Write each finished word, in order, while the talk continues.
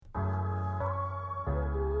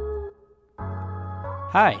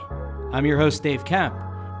Hi, I'm your host, Dave Kemp,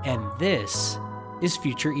 and this is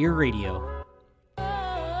Future Ear Radio.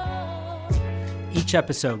 Each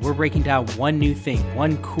episode, we're breaking down one new thing,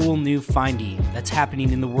 one cool new finding that's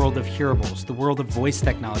happening in the world of hearables, the world of voice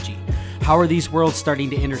technology. How are these worlds starting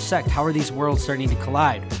to intersect? How are these worlds starting to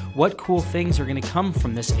collide? What cool things are going to come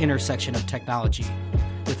from this intersection of technology?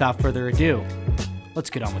 Without further ado, let's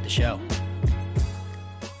get on with the show.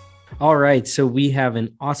 All right, so we have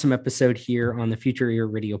an awesome episode here on the Future Ear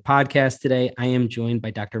Radio podcast today. I am joined by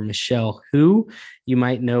Dr. Michelle Hu. You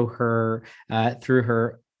might know her through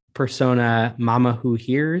her persona, Mama Who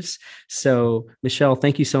Hears. So, Michelle,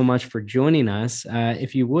 thank you so much for joining us.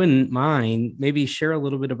 If you wouldn't mind, maybe share a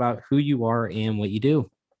little bit about who you are and what you do.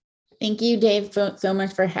 Thank you, Dave, so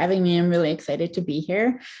much for having me. I'm really excited to be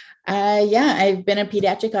here. I've been a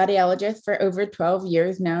pediatric audiologist for over 12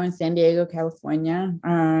 years now in San Diego, California.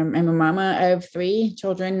 I'm a mama of 3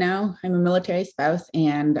 children now. I'm a military spouse,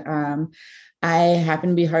 and I happen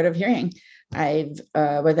to be hard of hearing. I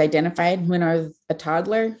was identified when I was a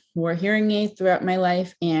toddler, wore hearing aids throughout my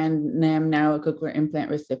life, and am now a cochlear implant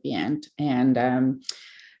recipient. And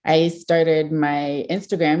I started my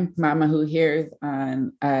Instagram, Mama Who Hears,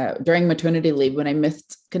 on during maternity leave when I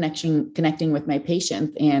missed connecting with my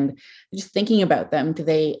patients and just thinking about them, because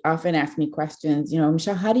they often ask me questions.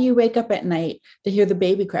 Michelle, how do you wake up at night to hear the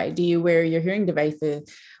baby cry? Do you wear your hearing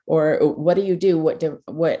devices, or what do you do?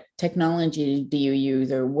 What technology do you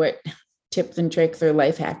use, or what tips and tricks or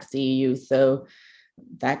life hacks do you use? So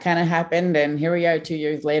that kind of happened. And here we are 2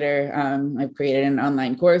 years later. I've created an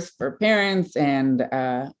online course for parents, and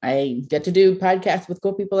I get to do podcasts with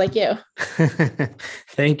cool people like you.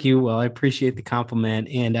 Thank you. Well, I appreciate the compliment.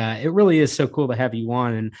 And it really is so cool to have you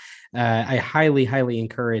on. And I highly, highly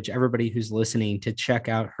encourage everybody who's listening to check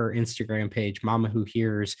out her Instagram page, Mama Who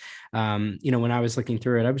Hears. When I was looking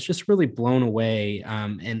through it, I was just really blown away.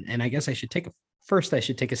 And I guess I should take a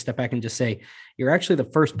step back and just say, you're actually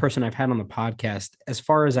the first person I've had on the podcast, as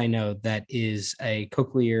far as I know, that is a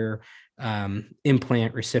cochlear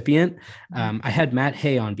implant recipient. I had Matt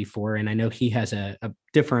Hay on before, and I know he has a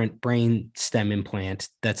different brain stem implant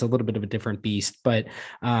that's a little bit of a different beast. But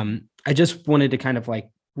I just wanted to kind of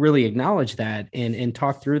really acknowledge that and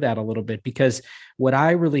talk through that a little bit, because what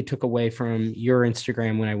I really took away from your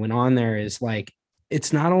Instagram when I went on there is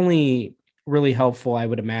it's not only really helpful, I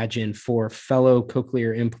would imagine, for fellow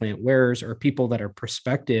cochlear implant wearers or people that are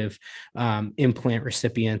prospective implant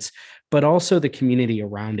recipients, but also the community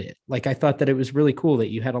around it. I thought that it was really cool that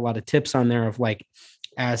you had a lot of tips on there of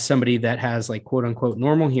as somebody that has quote unquote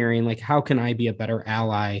normal hearing, how can I be a better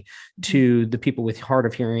ally to the people with hard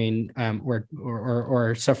of hearing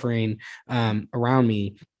or suffering around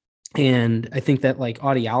me? And I think that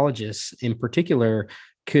audiologists in particular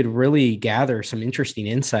could really gather some interesting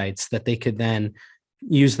insights that they could then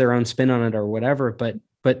use their own spin on it or whatever,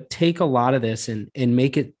 but take a lot of this and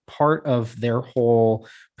make it part of their whole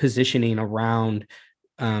positioning around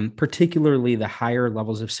particularly the higher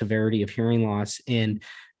levels of severity of hearing loss, and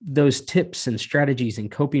those tips and strategies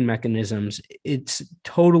and coping mechanisms. It's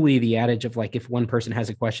totally the adage of if one person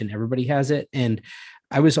has a question, everybody has it. And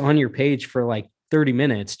I was on your page for 30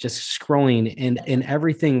 minutes just scrolling, and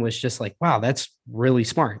everything was just wow, that's really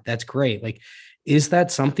smart. That's great. Is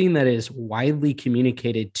that something that is widely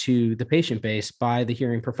communicated to the patient base by the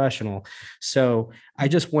hearing professional? So I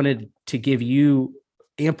just wanted to give you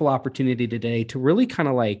ample opportunity today to really kind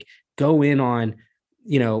of go in on,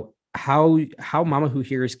 how Mama Who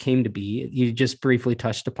Hears came to be. You just briefly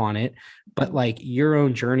touched upon it, but your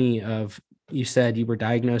own journey of, you said you were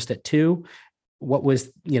diagnosed at 2. What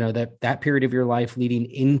was, that period of your life leading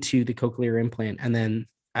into the cochlear implant? And then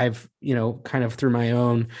I've, kind of through my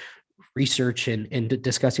own research and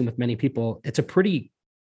discussing with many people, it's a pretty,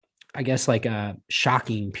 I guess, a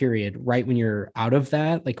shocking period right when you're out of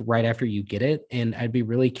that, right after you get it. And I'd be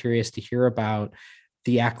really curious to hear about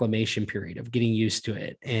the acclimation period of getting used to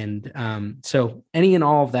it. And so any and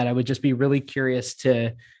all of that, I would just be really curious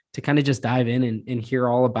to kind of just dive in and hear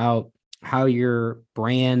all about how your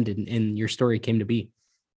brand and your story came to be.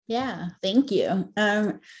 Yeah, thank you.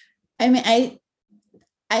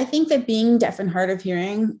 I think that being deaf and hard of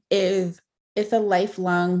hearing it's a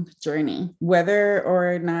lifelong journey, whether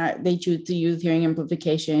or not they choose to use hearing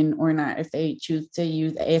amplification or not. If they choose to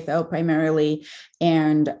use ASL primarily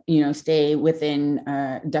and stay within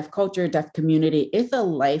deaf culture, deaf community, it's a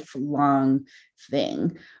lifelong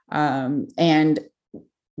thing. And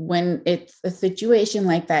when it's a situation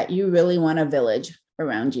like that, you really want a village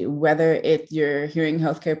around you, whether it's your hearing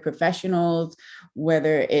healthcare professionals,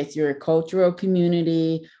 whether it's your cultural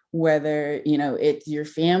community, whether, it's your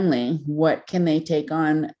family, what can they take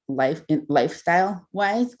on lifestyle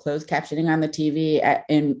wise, closed captioning on the TV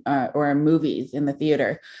or movies in the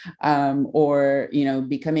theater, or,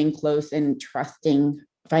 becoming close and trusting,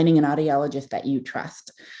 finding an audiologist that you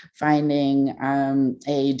trust, finding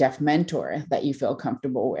a deaf mentor that you feel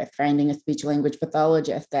comfortable with, finding a speech language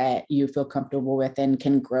pathologist that you feel comfortable with and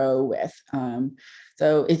can grow with.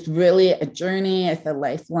 So it's really a journey. It's a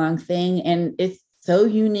lifelong thing, and it's so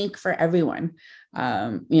unique for everyone.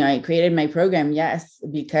 I created my program, yes,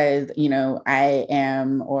 because, I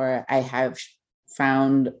have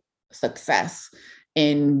found success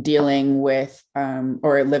in dealing with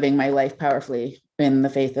or living my life powerfully in the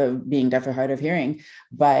face of being deaf or hard of hearing.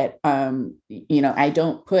 But, I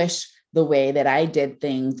don't push the way that I did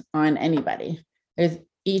things on anybody. There's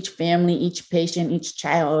each family, each patient, each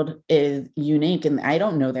child is unique, and I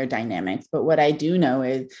don't know their dynamics. But what I do know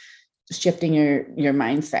is shifting your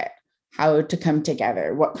mindset, how to come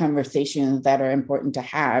together, what conversations that are important to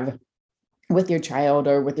have with your child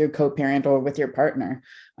or with your co-parent or with your partner.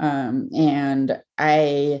 And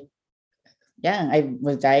I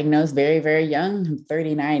was diagnosed very, very young. I'm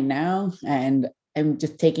 39 now, and I'm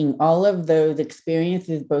just taking all of those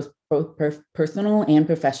experiences, both personal and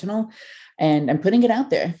professional, and I'm putting it out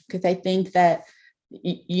there because I think that,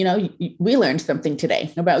 we learned something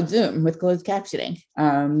today about Zoom with closed captioning.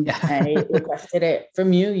 I requested it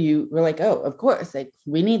from you. You were like, oh, of course, like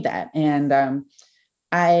we need that. And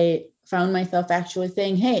I found myself actually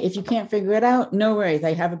saying, hey, if you can't figure it out, no worries.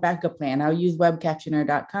 I have a backup plan. I'll use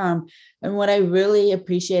webcaptioner.com. And what I really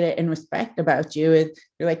appreciate and respect about you is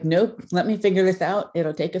you're like, nope, let me figure this out.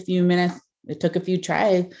 It'll take a few minutes. It took a few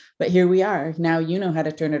tries, but here we are. Now you know how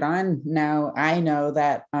to turn it on. Now I know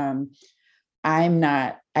that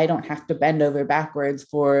I don't have to bend over backwards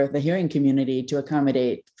for the hearing community to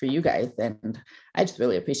accommodate for you guys. And I just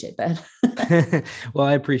really appreciate that. Well,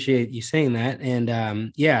 I appreciate you saying that. And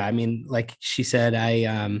I mean, like she said,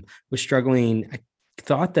 I was struggling. I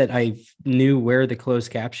thought that I knew where the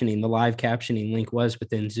closed captioning, the live captioning link was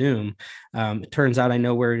within Zoom. It turns out I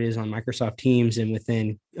know where it is on Microsoft Teams and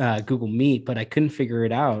within Google Meet, but I couldn't figure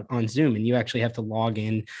it out on Zoom. And you actually have to log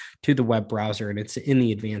in to the web browser, and it's in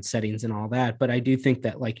the advanced settings and all that. But I do think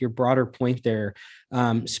that like your broader point there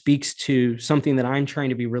speaks to something that I'm trying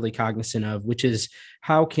to be really cognizant of, which is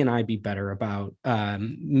how can I be better about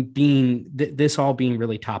being this all being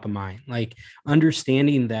really top of mind, like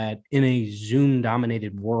understanding that in a Zoom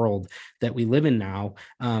dominated world that we live in now,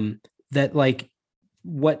 that like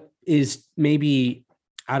what is maybe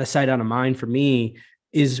out of sight, out of mind for me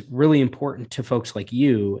is really important to folks like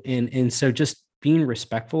you. And so just being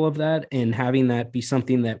respectful of that and having that be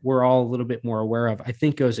something that we're all a little bit more aware of, I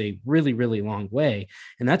think goes a really, really long way.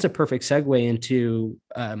 And that's a perfect segue into,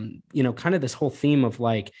 kind of this whole theme of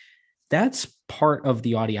like, that's part of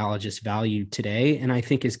the audiologist value today. And I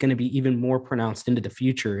think is going to be even more pronounced into the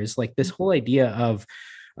future is like this whole idea of,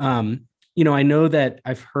 I know that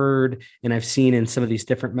I've heard and I've seen in some of these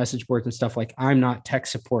different message boards and stuff, like I'm not tech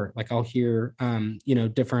support. Like I'll hear,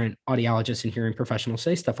 different audiologists and hearing professionals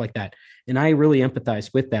say stuff like that. And I really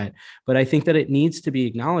empathize with that. But I think that it needs to be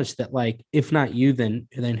acknowledged that like, if not you, then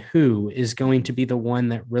who is going to be the one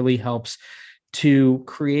that really helps to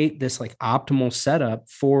create this like optimal setup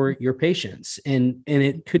for your patients. And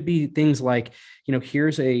it could be things like,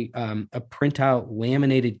 here's a printout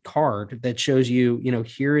laminated card that shows you,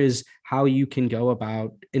 here is how you can go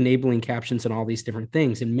about enabling captions and all these different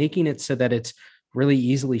things and making it so that it's really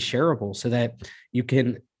easily shareable so that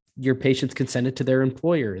your patients can send it to their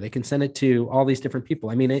employer. They can send it to all these different people.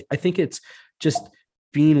 I mean, I think it's just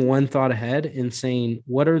being one thought ahead and saying,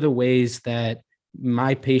 what are the ways that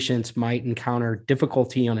my patients might encounter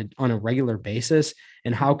difficulty on a regular basis,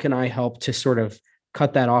 and how can I help to sort of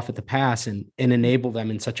cut that off at the pass and enable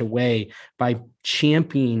them in such a way by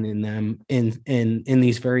championing them in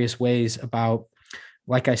these various ways about,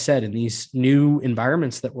 like I said, in these new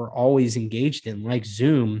environments that we're always engaged in, like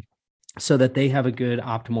Zoom, so that they have a good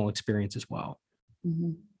optimal experience as well.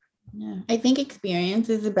 Mm-hmm. Yeah, I think experience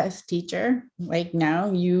is the best teacher. Like now,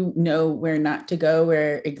 where not to go,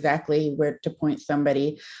 where to point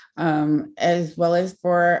somebody, as well as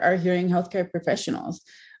for our hearing healthcare professionals.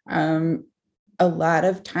 A lot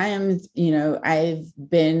of times, I've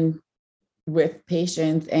been with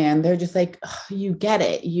patients and they're just like, oh, you get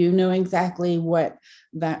it. You know exactly what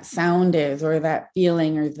that sound is or that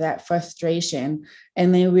feeling or that frustration.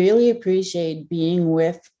 And they really appreciate being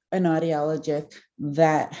with an audiologist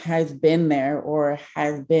that has been there or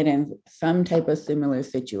has been in some type of similar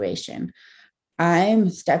situation. I'm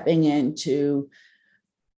stepping into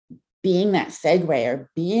being that segue or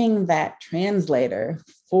being that translator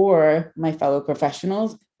for my fellow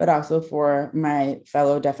professionals, but also for my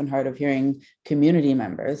fellow deaf and hard of hearing community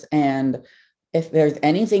members. And if there's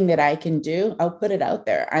anything that I can do, I'll put it out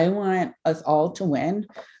there. I want us all to win,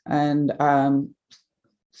 and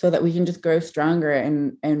so that we can just grow stronger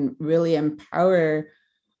and really empower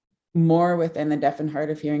more within the deaf and hard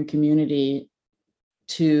of hearing community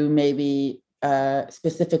to maybe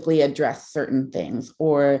specifically address certain things,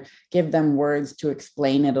 or give them words to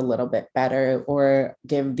explain it a little bit better, or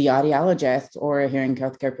give the audiologists or hearing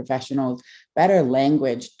healthcare professionals better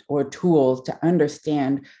language or tools to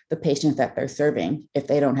understand the patients that they're serving if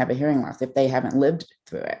they don't have a hearing loss, if they haven't lived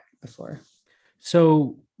through it before.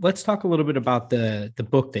 So let's talk a little bit about the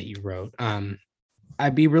book that you wrote.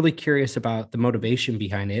 I'd be really curious about the motivation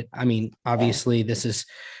behind it. I mean, obviously, this is,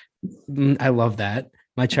 I love that.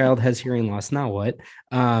 My child has hearing loss. Now what?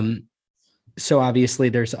 So obviously,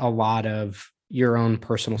 there's a lot of your own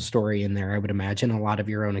personal story in there, I would imagine, a lot of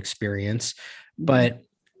your own experience, but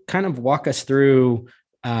kind of walk us through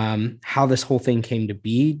how this whole thing came to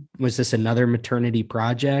be. Was this another maternity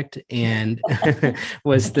project? And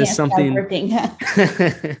was this something,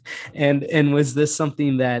 and was this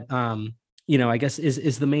something that, I guess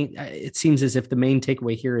is the main, it seems as if the main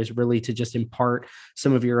takeaway here is really to just impart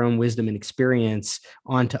some of your own wisdom and experience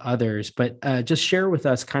onto others, but just share with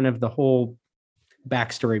us kind of the whole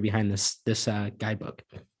backstory behind this guidebook.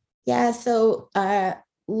 Yeah. So,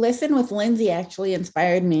 Listen with Lindsay actually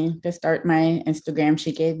inspired me to start my Instagram.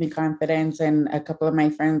 She gave me confidence, and a couple of my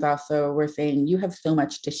friends also were saying, you have so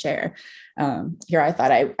much to share. Here, I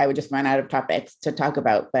thought I would just run out of topics to talk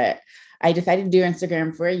about, but I decided to do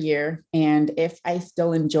Instagram for a year. And if I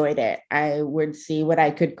still enjoyed it, I would see what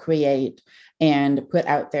I could create and put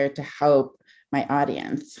out there to help my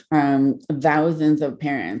audience. Thousands of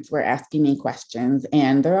parents were asking me questions,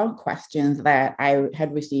 and they're all questions that I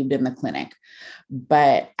had received in the clinic.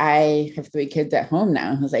 But I have 3 kids at home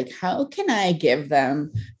now. I was like, how can I give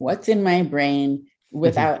them what's in my brain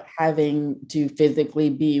without having to physically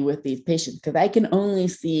be with these patients? Because I can only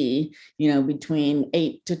see, between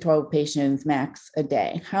 8 to 12 patients max a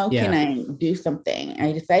day. How can I do something?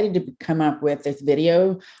 I decided to come up with this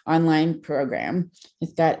video online program.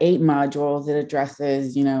 It's got 8 modules. It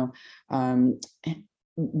addresses,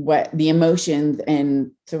 what the emotions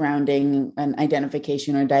and surrounding an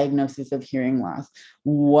identification or diagnosis of hearing loss.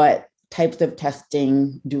 What types of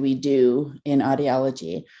testing do we do in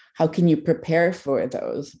audiology? How can you prepare for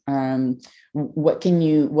those? What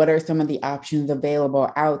are some of the options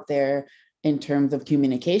available out there in terms of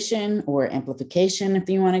communication or amplification, if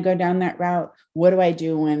you want to go down that route? What do I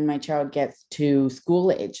do when my child gets to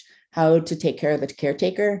school age? How to take care of the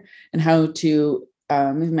caretaker, and how to,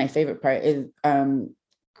 my favorite part is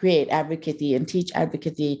create advocacy and teach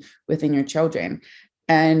advocacy within your children.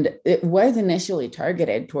 And it was initially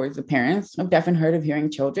targeted towards the parents of deaf and hard of hearing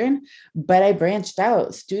children, but I branched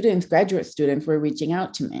out. Graduate students were reaching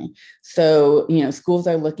out to me. So, schools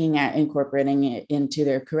are looking at incorporating it into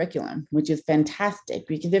their curriculum, which is fantastic,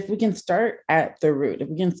 because if we can start at the root, if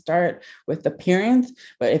we can start with the parents,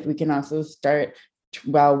 but if we can also start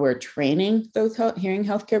while we're training those hearing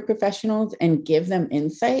healthcare professionals and give them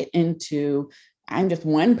insight into, I'm just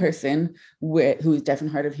one person who's deaf and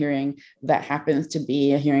hard of hearing that happens to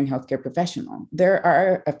be a hearing healthcare professional. There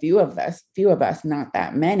are a few of us, not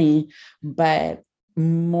that many, but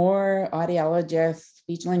more audiologists,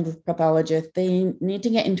 speech language pathologists, they need to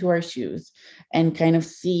get into our shoes and kind of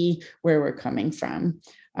see where we're coming from.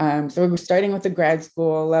 So we're starting with the grad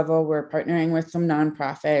school level. We're partnering with some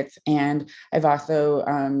nonprofits, and I've also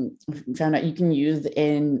found out you can use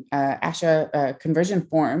in ASHA conversion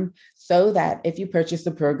form, so that if you purchase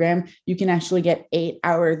the program, you can actually get 8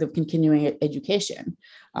 hours of continuing education.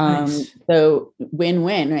 Nice. So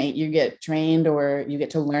win-win, right? You get trained, or you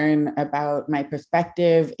get to learn about my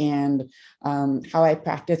perspective and how I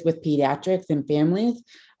practice with pediatrics and families.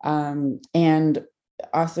 And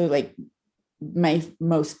also, like, my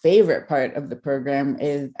most favorite part of the program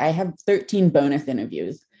is I have 13 bonus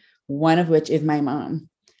interviews, one of which is my mom.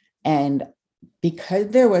 And because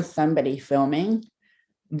there was somebody filming,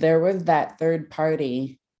 there was that third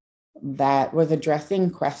party that was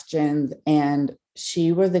addressing questions, and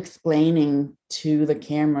she was explaining to the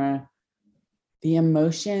camera the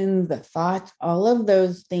emotions, the thoughts, all of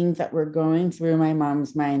those things that were going through my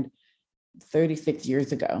mom's mind 36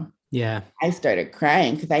 years ago. Yeah. I started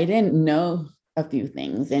crying because I didn't know a few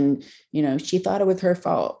things. And, she thought it was her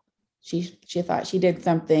fault. She thought she did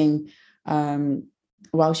something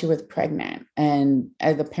while she was pregnant. And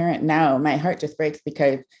as a parent now, my heart just breaks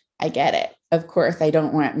because I get it. Of course, I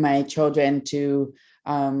don't want my children to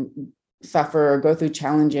suffer or go through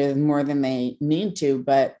challenges more than they need to,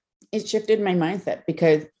 but it shifted my mindset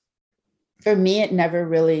because for me, it never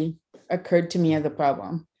really occurred to me as a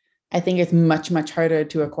problem. I think it's much, much harder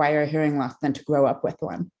to acquire a hearing loss than to grow up with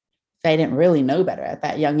one. I didn't really know better at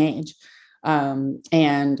that young age.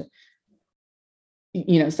 And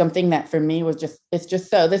something that for me was it's just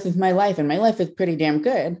so this is my life and my life is pretty damn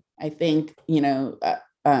good. I think,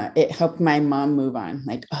 it helped my mom move on.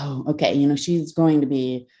 Like, oh, okay, she's going to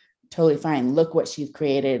be totally fine. Look what she's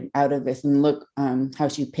created out of this and look how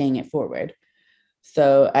she's paying it forward.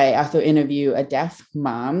 So I also interview a deaf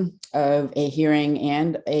mom of a hearing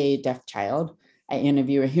and a deaf child. I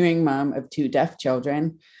interview a hearing mom of 2 deaf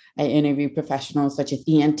children. I interview professionals such as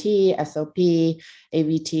ENT, SLP,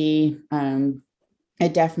 AVT, a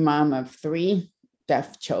deaf mom of 3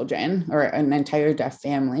 deaf children or an entire deaf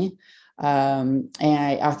family. And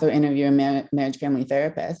I also interview a marriage family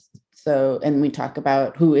therapist. And we talk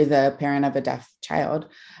about who is a parent of a deaf child.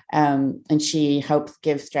 And she helps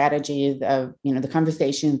give strategies of, the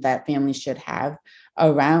conversations that families should have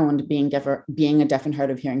around being a deaf and hard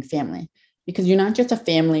of hearing family, because you're not just a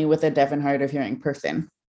family with a deaf and hard of hearing person.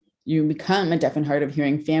 You become a deaf and hard of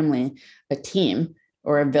hearing family, a team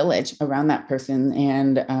or a village around that person.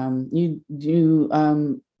 And you do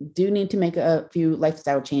need to make a few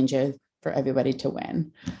lifestyle changes for everybody to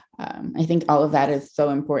win. I think all of that is so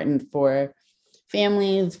important for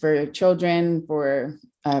families, for children, for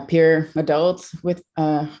peer adults with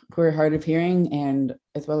who are hard of hearing, and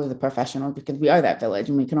as well as the professionals, because we are that village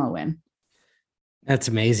and we can all win. That's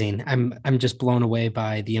amazing. I'm just blown away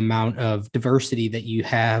by the amount of diversity that you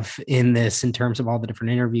have in this in terms of all the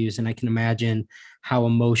different interviews. And I can imagine how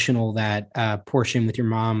emotional that portion with your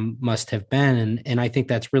mom must have been. And I think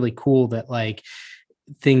that's really cool that like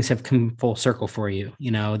things have come full circle for you,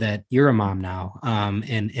 that you're a mom now.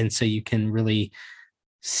 And so you can really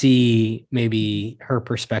see maybe her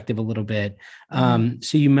perspective a little bit.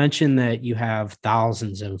 So you mentioned that you have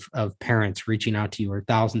thousands of parents reaching out to you, or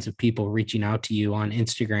thousands of people reaching out to you on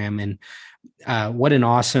Instagram. And what an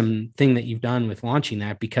awesome thing that you've done with launching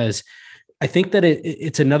that, because I think that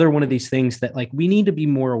it's another one of these things that like we need to be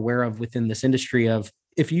more aware of within this industry of,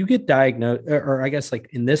 if you get diagnosed, or I guess like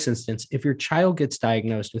in this instance, if your child gets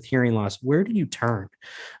diagnosed with hearing loss, where do you turn?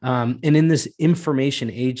 And in this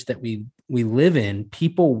information age that we live in,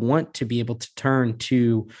 people want to be able to turn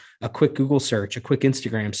to a quick Google search, a quick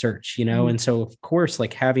Instagram search, And so of course,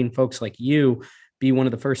 like having folks like you be one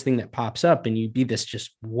of the first thing that pops up and you be this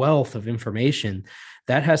just wealth of information,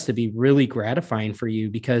 that has to be really gratifying for you,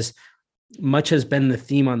 because much has been the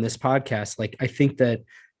theme on this podcast. Like, I think that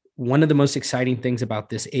one of the most exciting things about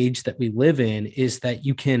this age that we live in is that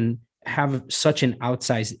you can have such an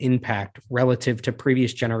outsized impact relative to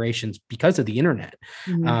previous generations because of the internet.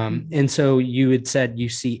 And so you had said you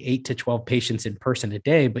see 8 to 12 patients in person a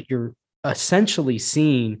day, but you're essentially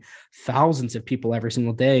seeing thousands of people every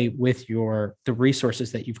single day with the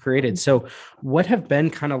resources that you've created. So what have been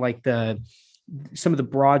kind of like some of the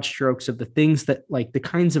broad strokes of the things that, like, the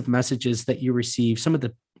kinds of messages that you receive, some of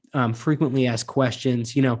the frequently asked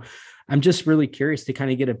questions? I'm just really curious to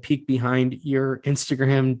kind of get a peek behind your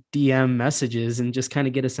Instagram DM messages and just kind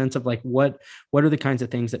of get a sense of like, what are the kinds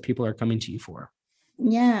of things that people are coming to you for?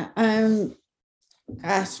 Yeah.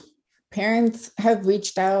 Gosh, parents have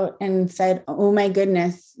reached out and said, oh my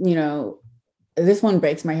goodness, this one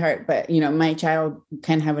breaks my heart, but my child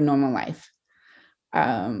can have a normal life.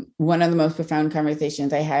 One of the most profound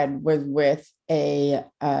conversations I had was with a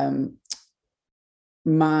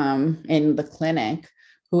mom in the clinic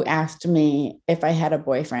who asked me if I had a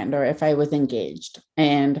boyfriend or if I was engaged.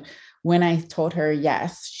 And when I told her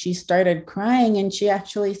yes, she started crying, and she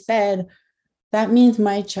actually said, that means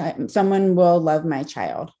someone will love my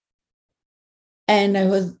child. And I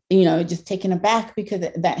was, just taken aback because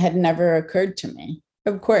that had never occurred to me.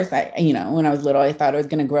 Of course, when I was little, I thought I was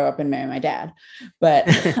going to grow up and marry my dad. But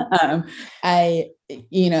I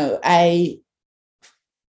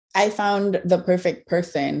found the perfect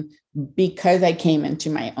person because I came into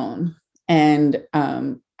my own. And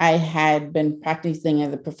I had been practicing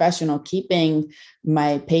as a professional, keeping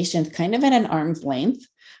my patients kind of at an arm's length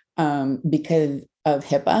because of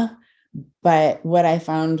HIPAA. But what I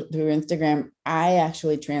found through Instagram, I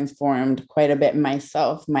actually transformed quite a bit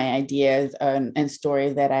myself, my ideas and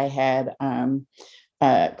stories that I had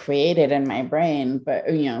created in my brain. But,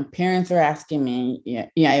 parents are asking me,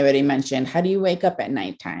 I already mentioned, how do you wake up at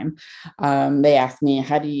nighttime? They ask me,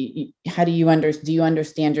 do you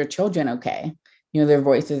understand your children okay? their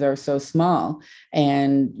voices are so small.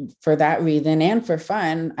 And for that reason and for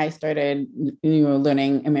fun, I started,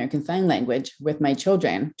 learning American Sign Language with my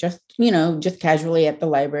children, just casually at the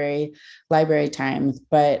library times.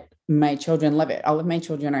 But my children love it. All of my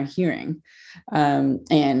children are hearing.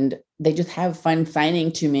 And they just have fun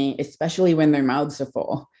signing to me, especially when their mouths are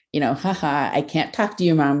full. Haha, I can't talk to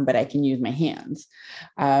you, mom, but I can use my hands.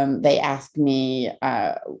 They ask me,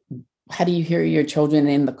 how do you hear your children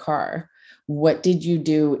in the car? What did you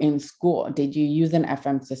do in school? Did you use an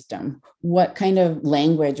FM system? What kind of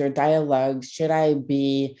language or dialogues should I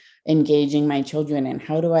be engaging my children in?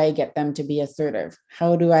 How do I get them to be assertive?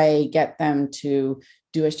 How do I get them to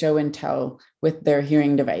do a show and tell with their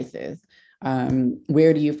hearing devices?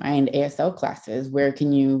 Where do you find ASL classes? Where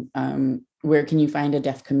can you find a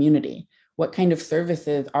deaf community? What kind of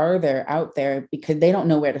services are there out there? Because they don't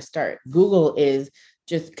know where to start. Google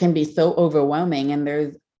can be so overwhelming, and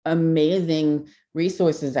there's amazing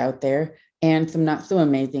resources out there and some not so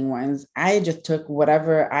amazing ones. I just took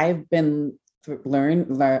whatever I've been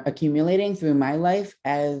accumulating through my life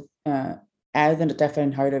as a deaf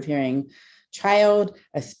and hard of hearing child,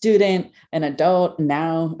 a student, an adult,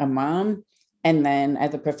 now a mom, and then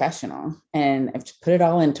as a professional. And I've just put it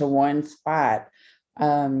all into one spot.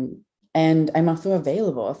 And I'm also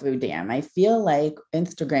available through DM. I feel like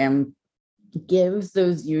Instagram gives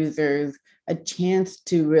those users a chance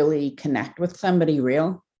to really connect with somebody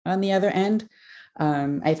real on the other end.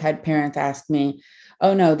 I've had parents ask me,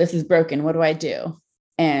 oh no, this is broken. What do I do?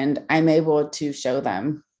 And I'm able to show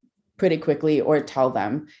them pretty quickly or tell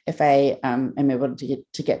them if I am able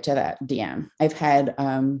to get to that DM. I've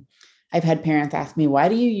had parents ask me, why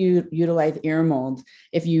do you utilize ear molds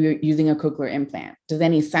if you're using a cochlear implant? Does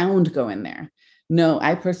any sound go in there? No,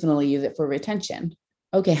 I personally use it for retention.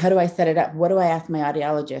 Okay, how do I set it up? What do I ask my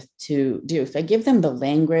audiologist to do? So I give them the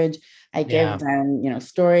language, I give them,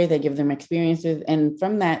 stories, I give them experiences. And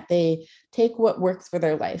from that, they take what works for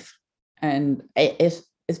their life. And it's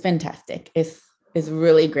fantastic. It's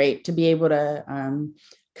really great to be able to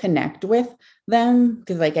connect with them.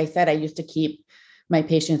 Because like I said, I used to keep my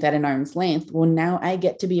patients at an arm's length. Well, now I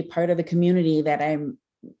get to be a part of the community that I'm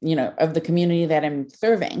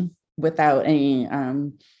serving without any,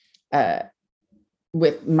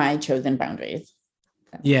 with my chosen boundaries.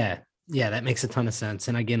 Yeah, that makes a ton of sense.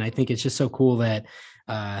 And again, I think it's just so cool that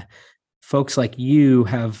folks like you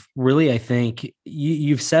have really, I think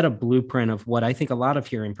you've set a blueprint of what I think a lot of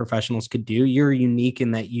hearing professionals could do. You're unique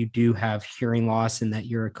in that you do have hearing loss and that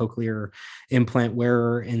you're a cochlear implant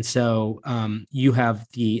wearer. And so you have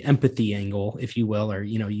the empathy angle, if you will, or,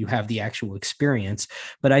 you have the actual experience.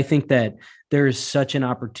 But I think that there's such an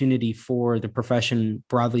opportunity for the profession,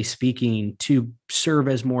 broadly speaking, to serve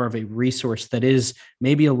as more of a resource that is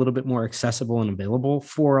maybe a little bit more accessible and available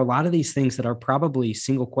for a lot of these things that are probably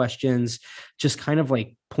single questions, just kind of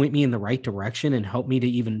like point me in the right direction and help me to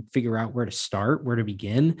even figure out where to start, where to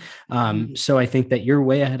begin. So I think that you're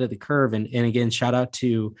way ahead of the curve. And again, shout out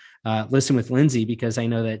to Listen with Lindsay, because I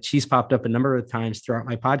know that she's popped up a number of times throughout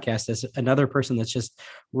my podcast as another person that's just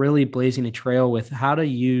really blazing a trail with how to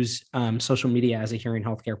use social media as a hearing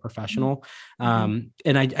healthcare professional. And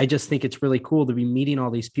I just think it's really cool to be meeting all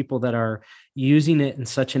these people that are using it in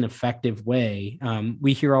such an effective way.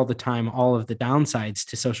 We hear all the time all of the downsides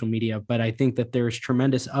to social media, but I think that there's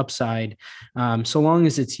tremendous upside so long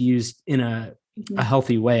as it's used in a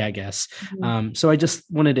healthy way, I guess. So I just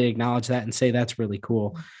wanted to acknowledge that and say that's really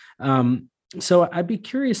cool. So I'd be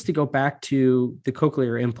curious to go back to the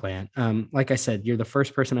cochlear implant. Like I said, you're the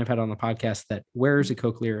first person I've had on the podcast that wears a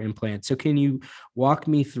cochlear implant. So can you walk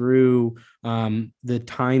me through the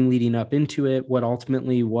time leading up into it, what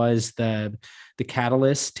ultimately was the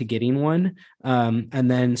catalyst to getting one,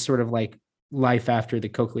 and then sort of like life after the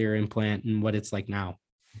cochlear implant and what it's like now?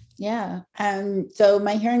 Yeah. So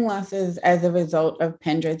my hearing loss is as a result of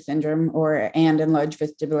Pendred syndrome and enlarged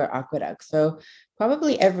vestibular aqueduct. So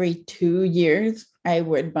probably every 2 years, I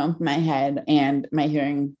would bump my head and my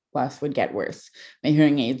hearing loss would get worse. My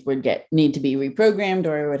hearing aids would need to be reprogrammed,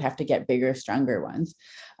 or I would have to get bigger, stronger ones.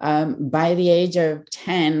 By the age of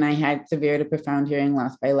 10, I had severe to profound hearing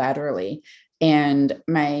loss bilaterally. And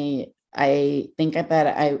I think at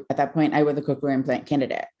that point, I was a cochlear implant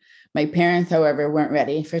candidate. My parents, however, weren't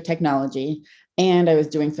ready for technology, and I was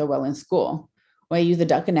doing so well in school. Well, I use the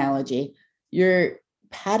duck analogy. You're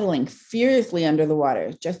paddling furiously under the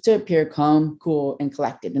water just to appear calm, cool, and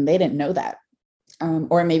collected, and they didn't know that.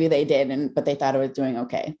 Or maybe they did, but they thought I was doing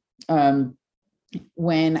okay.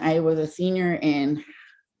 When I was a senior in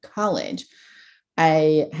college,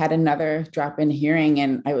 I had another drop in hearing,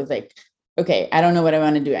 and I was like, okay, I don't know what I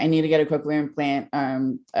want to do. I need to get a cochlear implant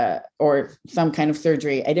or some kind of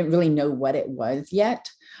surgery. I didn't really know what it was yet,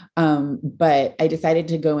 but I decided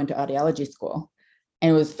to go into audiology school.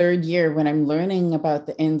 And it was third year when I'm learning about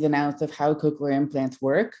the ins and outs of how cochlear implants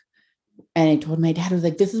work. And I told my dad, I was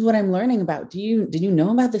like, this is what I'm learning about. Did you know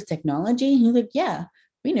about this technology? He was like, yeah,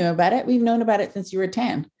 we knew about it. We've known about it since you were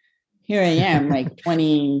 10. Here I am, like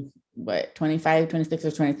 20, what, 25, 26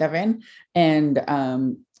 or 27. And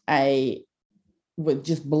I was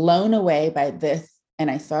just blown away by this. And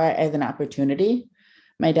I saw it as an opportunity.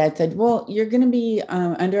 My dad said, well, you're going to be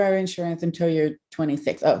under our insurance until you're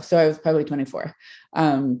 26. Oh, so I was probably 24.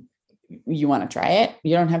 You want to try it?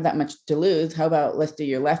 You don't have that much to lose. How about let's do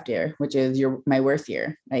your left ear, which is my worst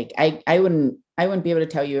ear. Like I wouldn't be able to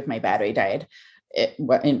tell you if my battery died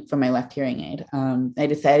from my left hearing aid. I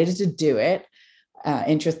decided to do it.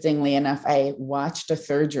 Interestingly enough, I watched a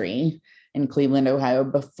surgery in Cleveland, Ohio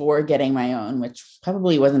before getting my own, which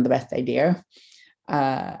probably wasn't the best idea.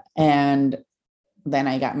 And then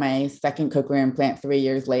I got my second cochlear implant 3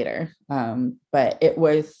 years later. But it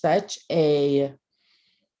was such a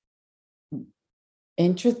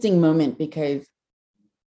interesting moment because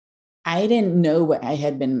I didn't know what I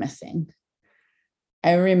had been missing.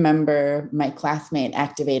 I remember my classmate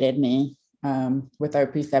activated me with our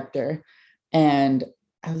preceptor, and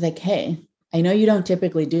I was like, hey, I know you don't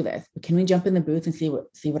typically do this, but can we jump in the booth and see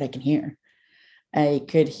what I can hear? I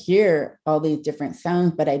could hear all these different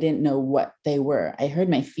sounds, but I didn't know what they were. I heard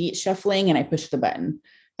my feet shuffling and I pushed the button.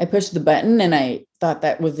 I pushed the button and I thought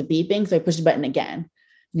that was the beeping. So I pushed the button again.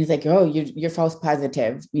 And he's like, oh, you're false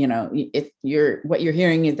positive. You know, what you're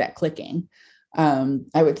hearing is that clicking. I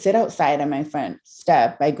would sit outside on my front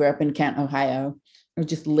step. I grew up in Kent, Ohio. I was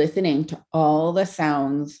just listening to all the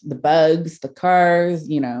sounds, the bugs, the cars,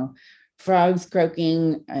 you know, frogs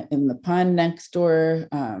croaking in the pond next door,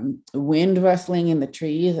 wind rustling in the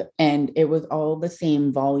trees, and it was all the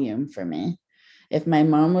same volume for me. If my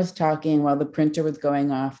mom was talking while the printer was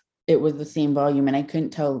going off, it was the same volume, and I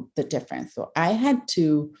couldn't tell the difference. So I had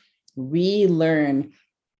to relearn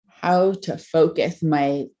how to focus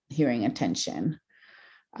my hearing attention.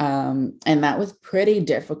 And that was pretty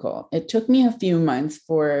difficult. It took me a few months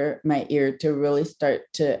for my ear to really start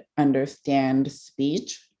to understand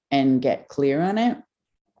speech and get clear on it.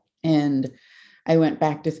 And I went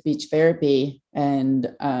back to speech therapy,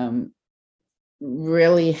 and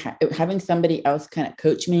really having somebody else kind of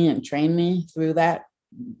coach me and train me through that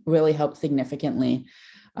really helped significantly.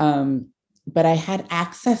 But I had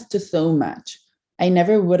access to so much. I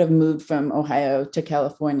never would have moved from Ohio to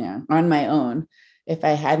California on my own if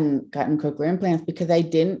I hadn't gotten cochlear implants, because I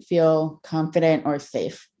didn't feel confident or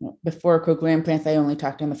safe. Before cochlear implants, I only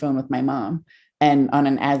talked on the phone with my mom and on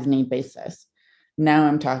an as-need basis. Now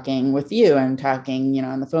I'm talking with you. I'm talking, you know,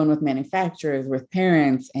 on the phone with manufacturers, with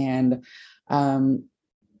parents, and I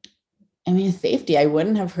mean, safety. I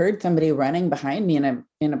wouldn't have heard somebody running behind me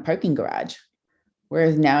in a parking garage,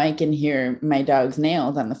 whereas now I can hear my dog's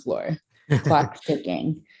nails on the floor, clocks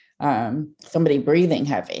ticking, somebody breathing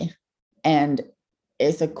heavy, and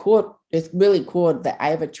it's really cool that I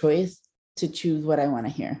have a choice to choose what I want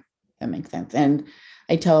to hear. That makes sense. And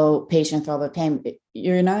I tell patients all the time,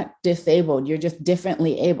 you're not disabled, you're just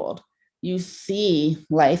differently abled. You see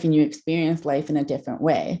life and you experience life in a different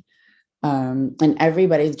way. And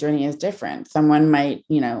everybody's journey is different. Someone might,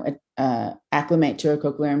 you know, acclimate to a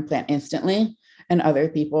cochlear implant instantly, and other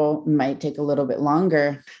people might take a little bit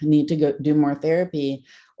longer, need to go do more therapy,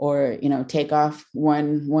 or, you know, take off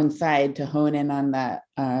one side to hone in on that,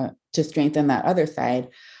 to strengthen that other side.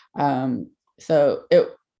 So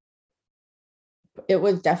it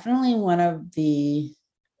was definitely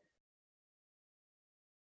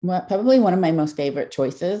probably one of my most favorite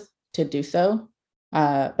choices to do so.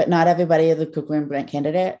 But not everybody is a cochlear implant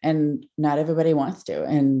candidate, and not everybody wants to.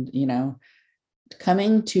 And, you know,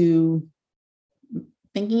 coming to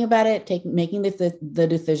thinking about it, making the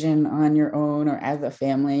decision on your own or as a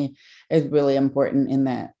family is really important in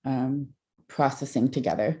that processing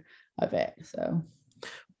together of it. So,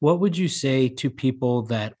 what would you say to people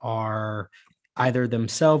that are either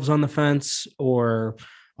themselves on the fence or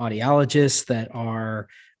audiologists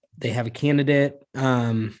they have a candidate?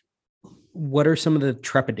 What are some of the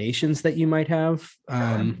trepidations that you might have?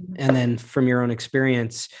 And then from your own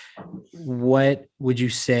experience, what would you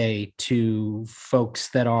say to folks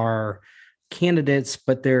that are candidates,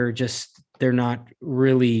 but they're not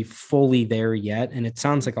really fully there yet? And it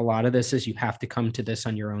sounds like a lot of this is you have to come to this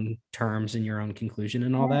on your own terms and your own conclusion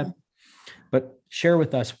and all that. But share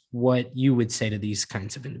with us what you would say to these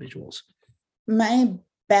kinds of individuals. My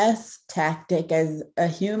best tactic as a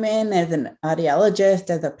human, as an audiologist,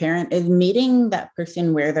 as a parent, is meeting that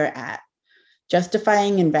person where they're at,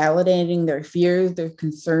 justifying and validating their fears, their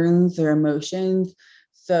concerns, their emotions.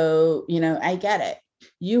 So, I get it.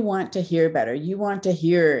 You want to hear better. You want to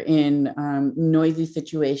hear in noisy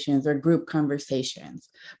situations or group conversations,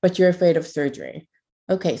 but you're afraid of surgery.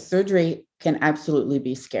 Okay, surgery can absolutely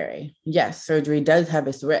be scary. Yes, surgery does have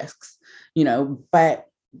its risks, but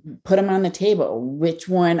put them on the table. Which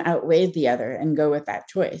one outweighs the other and go with that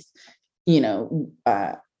choice?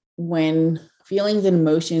 When feelings and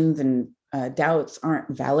emotions and doubts aren't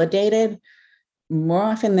validated, more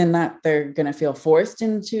often than not, they're going to feel forced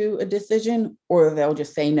into a decision, or they'll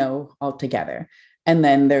just say no altogether. And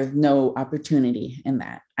then there's no opportunity in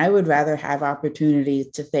that. I would rather have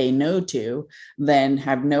opportunities to say no to than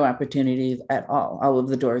have no opportunities at all. All of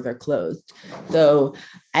the doors are closed. So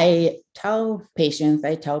I tell patients,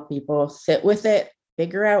 I tell people, sit with it,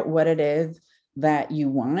 figure out what it is that you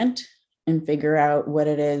want, and figure out what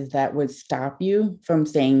it is that would stop you from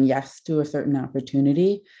saying yes to a certain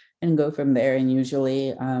opportunity, and go from there. And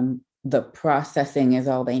usually the processing is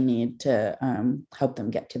all they need to help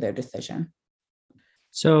them get to their decision.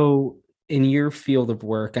 So in your field of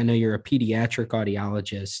work, I know you're a pediatric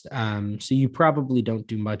audiologist. So you probably don't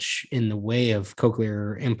do much in the way of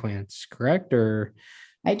cochlear implants, correct? Or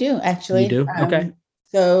I do actually. You do? Okay.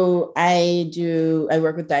 So I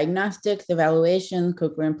work with diagnostics, evaluation,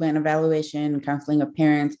 cochlear implant evaluation, counseling of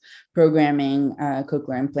parents, programming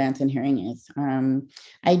cochlear implants and hearing aids.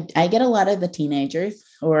 I get a lot of the teenagers,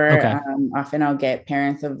 or Okay. often I'll get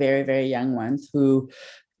parents of very, very young ones who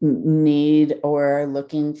need or are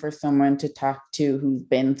looking for someone to talk to who's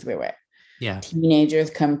been through it. Yeah. Teenagers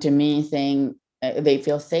come to me saying they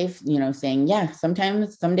feel safe, saying, yeah,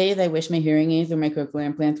 sometimes, some days I wish my hearing aids or my cochlear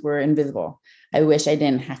implants were invisible. I wish I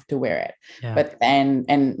didn't have to wear it. Yeah. But then,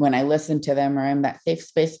 and when I listen to them or I'm that safe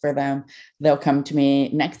space for them, they'll come to me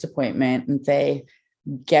next appointment and say,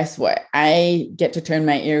 guess what? I get to turn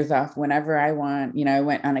my ears off whenever I want. I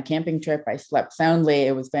went on a camping trip. I slept soundly.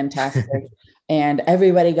 It was fantastic. And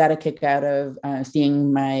everybody got a kick out of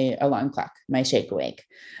seeing my alarm clock, my Shake Awake,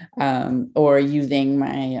 or using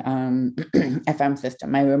my FM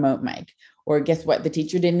system, my remote mic. Or guess what? The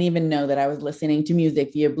teacher didn't even know that I was listening to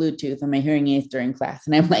music via Bluetooth on my hearing aids during class.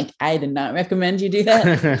 And I'm like, I did not recommend you do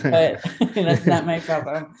that, but that's not my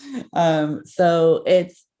problem. So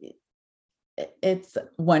it's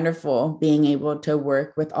wonderful being able to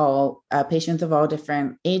work with all patients of all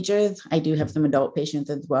different ages. I do have some adult patients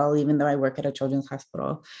as well, even though I work at a children's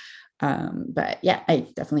hospital. But yeah, I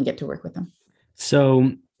definitely get to work with them.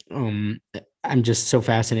 So I'm just so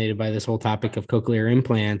fascinated by this whole topic of cochlear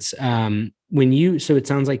implants. So it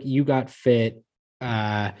sounds like you got fit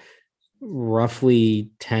roughly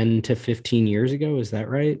 10 to 15 years ago. Is that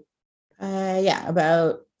right? Yeah,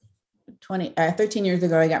 about 13 years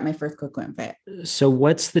ago, I got my first cochlear implant. So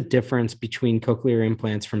what's the difference between cochlear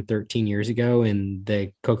implants from 13 years ago and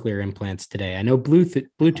the cochlear implants today? I know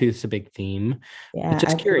Bluetooth's a big theme. Yeah,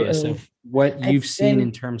 Just curious of what you've seen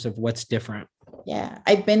in terms of what's different. Yeah,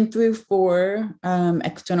 I've been through 4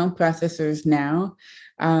 external processors now.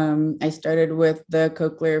 I started with the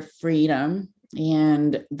Cochlear Freedom,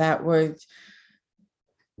 and that was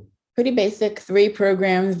pretty basic, 3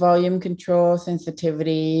 programs: volume control,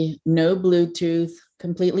 sensitivity, no Bluetooth,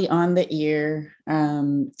 completely on the ear.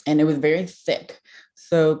 And it was very thick.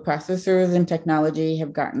 So processors and technology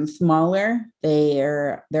have gotten smaller.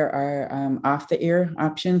 There are off the ear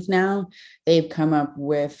options now. They've come up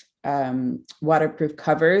with waterproof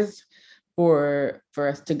covers for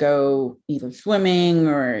us to go either swimming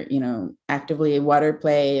or, actively water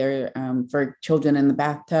play, or for children in the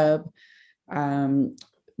bathtub.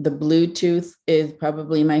 The Bluetooth is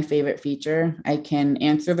probably my favorite feature. I can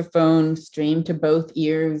answer the phone, stream to both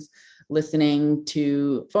ears, listening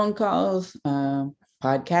to phone calls,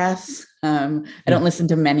 podcasts. I don't listen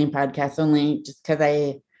to many podcasts, only just because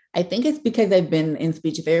I think it's because I've been in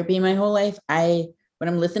speech therapy my whole life. When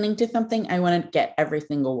I'm listening to something, I want to get every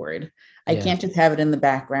single word. I can't just have it in the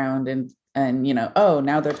background and oh,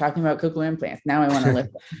 now they're talking about cochlear implants. Now I want to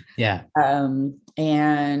listen. Yeah.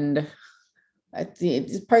 And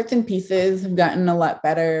parts and pieces have gotten a lot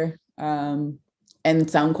better, and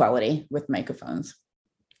sound quality with microphones.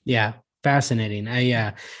 Yeah. Fascinating.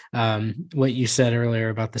 What you said earlier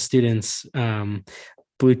about the students,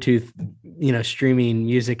 Bluetooth, streaming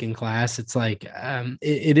music in class, it's like,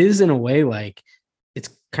 it is in a way, like, it's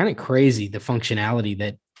kind of crazy, the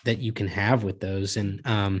functionality that you can have with those. And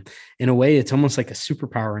in a way, it's almost like a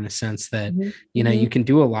superpower, in a sense that, you can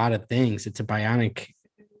do a lot of things. It's a bionic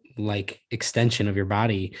like extension of your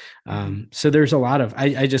body. So there's a lot of,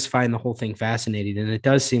 I just find the whole thing fascinating. And it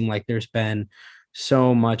does seem like there's been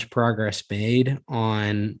so much progress made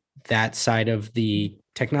on that side of the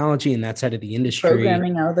technology and that side of the industry.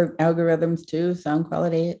 Programming algorithms too, sound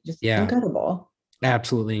quality, just Yeah, incredible.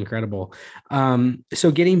 absolutely incredible.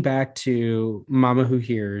 So getting back to Mama Who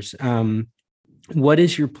Hears, what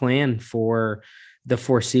is your plan for the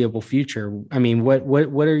foreseeable future? I mean,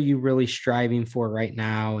 what are you really striving for right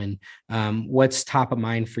now, and what's top of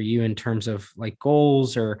mind for you in terms of like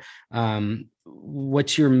goals, or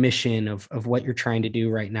what's your mission of what you're trying to do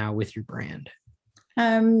right now with your brand?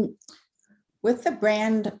 Um, with the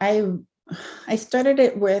brand, I started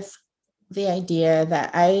it with the idea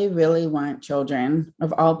that I really want children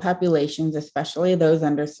of all populations, especially those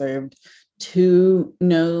underserved, to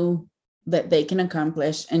know that they can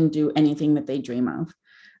accomplish and do anything that they dream of.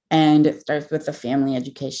 And it starts with the family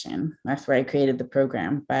education. That's where I created the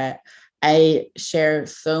program. But I share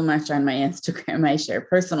so much on my Instagram. I share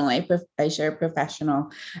personal, I share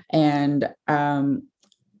professional. And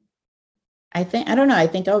I don't know, I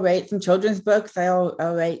think I'll write some children's books. I'll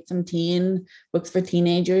write some teen books for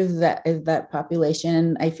teenagers. That is that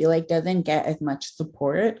population I feel like doesn't get as much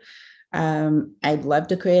support. I'd love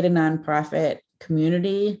to create a nonprofit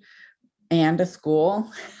community and a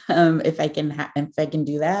school, if I can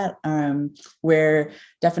do that, where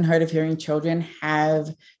deaf and hard of hearing children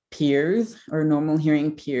have peers or normal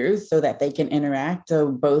hearing peers so that they can interact.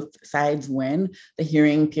 So both sides win. The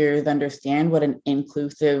hearing peers understand what an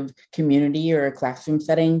inclusive community or a classroom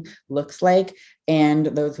setting looks like. And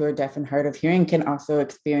those who are deaf and hard of hearing can also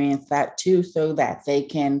experience that too, so that they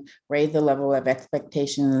can raise the level of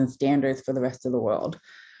expectations and standards for the rest of the world.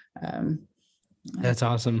 That's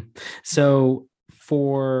awesome. So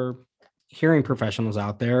for hearing professionals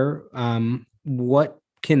out there, what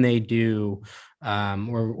can they do,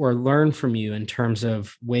 or learn from you in terms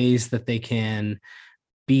of ways that they can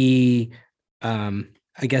be, I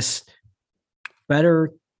guess,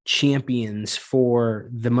 better champions for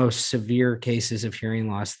the most severe cases of hearing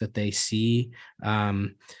loss that they see?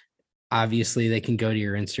 Obviously, they can go to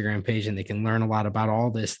your Instagram page and they can learn a lot about all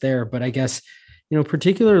this there. But I guess,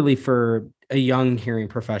 particularly for a young hearing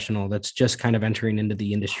professional that's just kind of entering into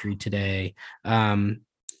the industry today,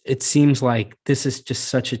 it seems like this is just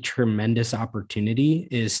such a tremendous opportunity,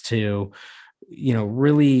 is to,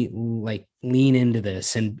 really like lean into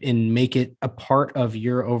this and make it a part of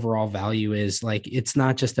your overall value. Is like, it's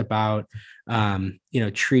not just about,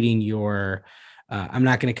 treating your, I'm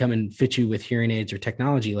not going to come and fit you with hearing aids or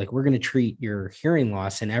technology. Like, we're going to treat your hearing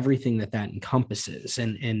loss and everything that encompasses,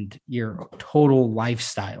 and your total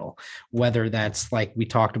lifestyle, whether that's like we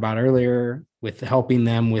talked about earlier with helping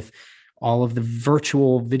them with all of the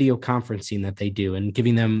virtual video conferencing that they do and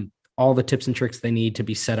giving them all the tips and tricks they need to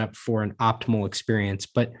be set up for an optimal experience.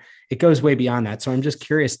 But it goes way beyond that. So I'm just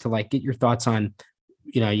curious to like get your thoughts on,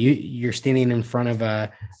 you're standing in front of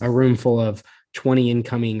a room full of 20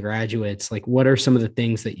 incoming graduates. Like, what are some of the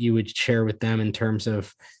things that you would share with them in terms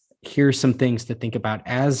of, here's some things to think about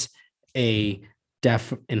as a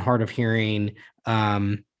deaf and hard of hearing,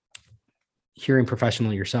 hearing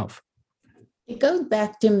professional yourself? It goes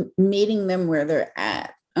back to meeting them where they're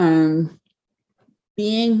at.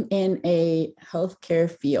 Being in a healthcare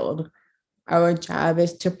field, our job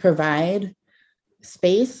is to provide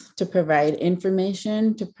space, to provide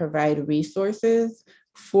information, to provide resources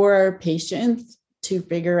for our patients to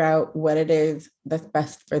figure out what it is that's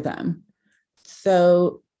best for them.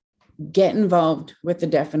 So get involved with the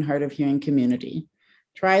deaf and hard of hearing community.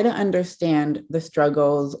 Try to understand the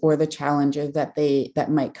struggles or the challenges that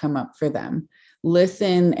might come up for them.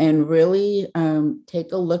 Listen and really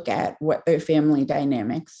take a look at what their family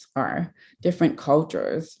dynamics are, different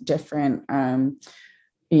cultures, different parenting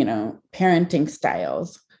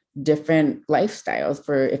styles, different lifestyles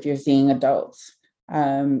for if you're seeing adults.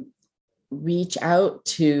 Reach out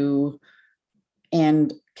to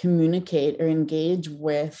and communicate or engage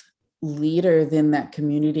with leaders in that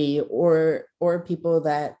community or people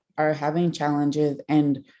that are having challenges,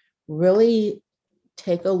 and really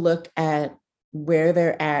take a look at where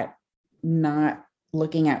they're at, not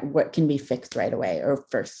looking at what can be fixed right away or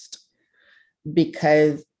first,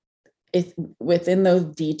 because it's within those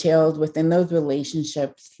details, within those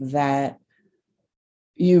relationships, that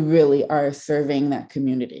you really are serving that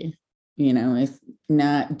community. It's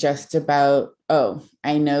not just about, oh,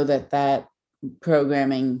 I know that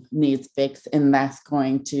programming needs fixed and that's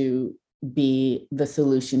going to be the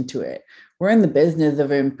solution to it. We're in the business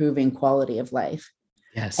of improving quality of life.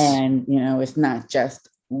 Yes. And, it's not just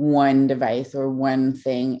one device or one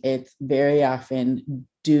thing. It's very often,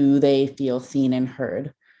 do they feel seen and heard? Do they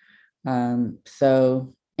feel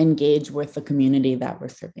So engage with the community that we're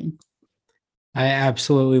serving. I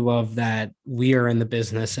absolutely love that we are in the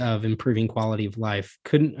business of improving quality of life.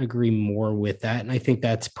 Couldn't agree more with that. And I think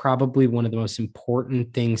that's probably one of the most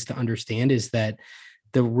important things to understand is that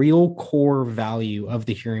the real core value of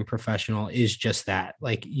the hearing professional is just that.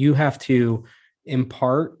 Like you have to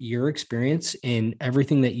impart your experience and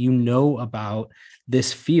everything that you know about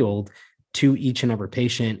this field to each and every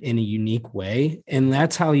patient in a unique way. And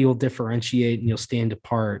that's how you'll differentiate and you'll stand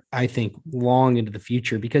apart, I think, long into the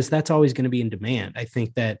future, because that's always going to be in demand. I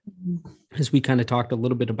think that as we kind of talked a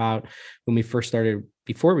little bit about when we first started,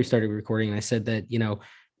 before we started recording, I said that,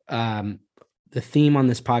 the theme on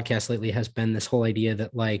this podcast lately has been this whole idea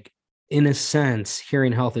that, like, in a sense,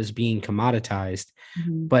 hearing health is being commoditized.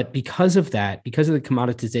 But because of that, because of the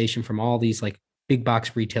commoditization from all these like big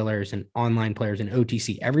box retailers and online players and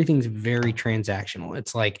OTC, everything's very transactional.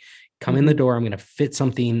 It's like, come in the door, I'm going to fit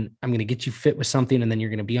something, I'm going to get you fit with something, and then you're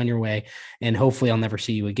going to be on your way. And hopefully I'll never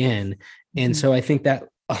see you again. And so I think that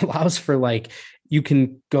allows for like, you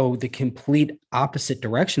can go the complete opposite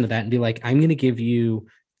direction of that and be like, I'm going to give you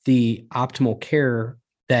the optimal care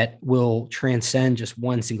that will transcend just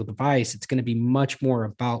one single device. It's going to be much more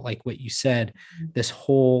about, like what you said, this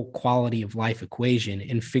whole quality of life equation,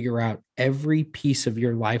 and figure out every piece of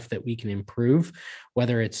your life that we can improve,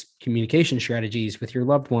 whether it's communication strategies with your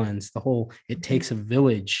loved ones, the whole "it takes a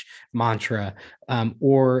village" mantra,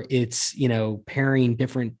 or it's, pairing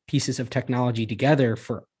different pieces of technology together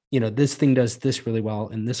for, this thing does this really well,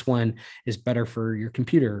 and this one is better for your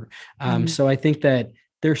computer. So I think that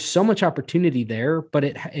there's so much opportunity there, but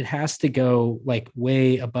it has to go like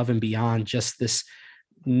way above and beyond just this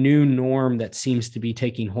new norm that seems to be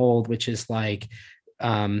taking hold, which is like,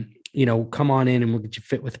 come on in and we'll get you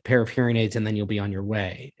fit with a pair of hearing aids and then you'll be on your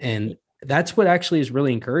way. And that's what actually is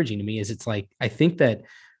really encouraging to me, is it's like, I think that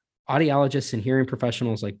audiologists and hearing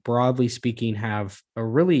professionals, like broadly speaking, have a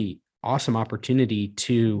really awesome opportunity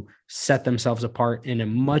to set themselves apart in a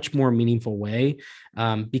much more meaningful way,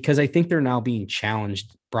 because I think they're now being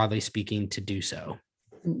challenged, broadly speaking, to do so.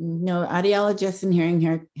 Audiologists and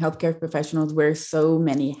hearing healthcare professionals wear so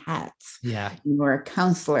many hats. Yeah. We're a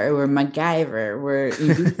counselor, we're MacGyver, we're a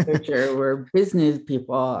researcher, we're business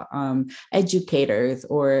people, educators,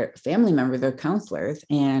 or family members or counselors.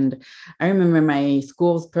 And I remember my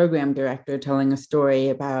school's program director telling a story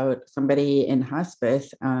about somebody in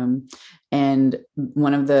hospice, and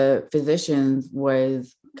one of the physicians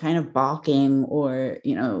was kind of balking or,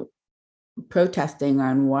 protesting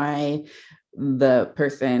on why the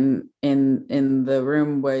person in the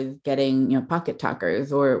room was getting, pocket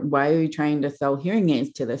talkers, or why are you trying to sell hearing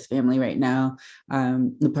aids to this family right now?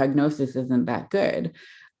 The prognosis isn't that good.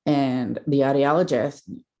 And the audiologist,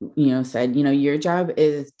 said, your job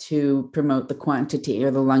is to promote the quantity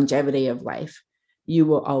or the longevity of life. You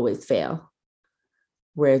will always fail.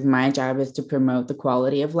 Whereas my job is to promote the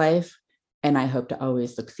quality of life, and I hope to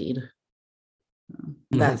always succeed.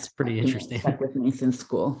 That's pretty interesting. Stuck with me since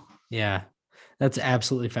school. Yeah, that's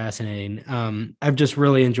absolutely fascinating. I've just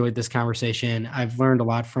really enjoyed this conversation. I've learned a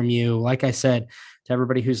lot from you. Like I said, to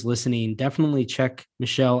everybody who's listening, definitely check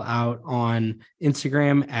Michelle out on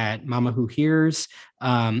Instagram at Mama Who Hears.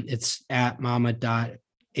 It's at mama.hu.hears.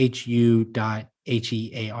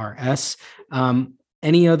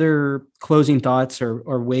 Any other closing thoughts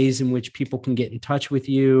or ways in which people can get in touch with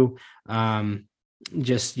you?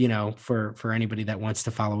 Just, for anybody that wants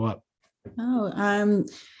to follow up.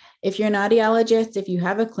 If you're an audiologist, if you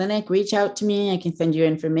have a clinic, reach out to me. I can send you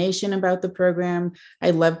information about the program.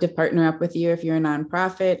 I'd love to partner up with you if you're a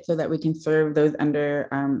nonprofit, so that we can serve those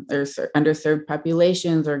underserved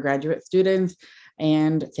populations or graduate students.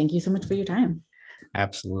 And thank you so much for your time.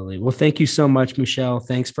 Absolutely. Well, thank you so much, Michelle.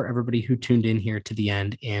 Thanks for everybody who tuned in here to the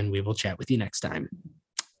end, and we will chat with you next time.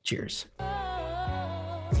 Cheers.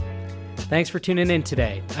 Thanks for tuning in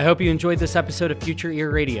today. I hope you enjoyed this episode of Future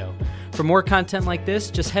Ear Radio. For more content like this,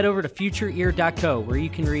 just head over to futureear.co, where you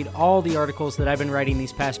can read all the articles that I've been writing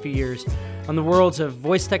these past few years on the worlds of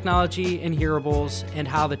voice technology and hearables and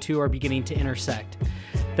how the two are beginning to intersect.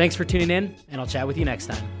 Thanks for tuning in, and I'll chat with you next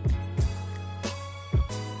time.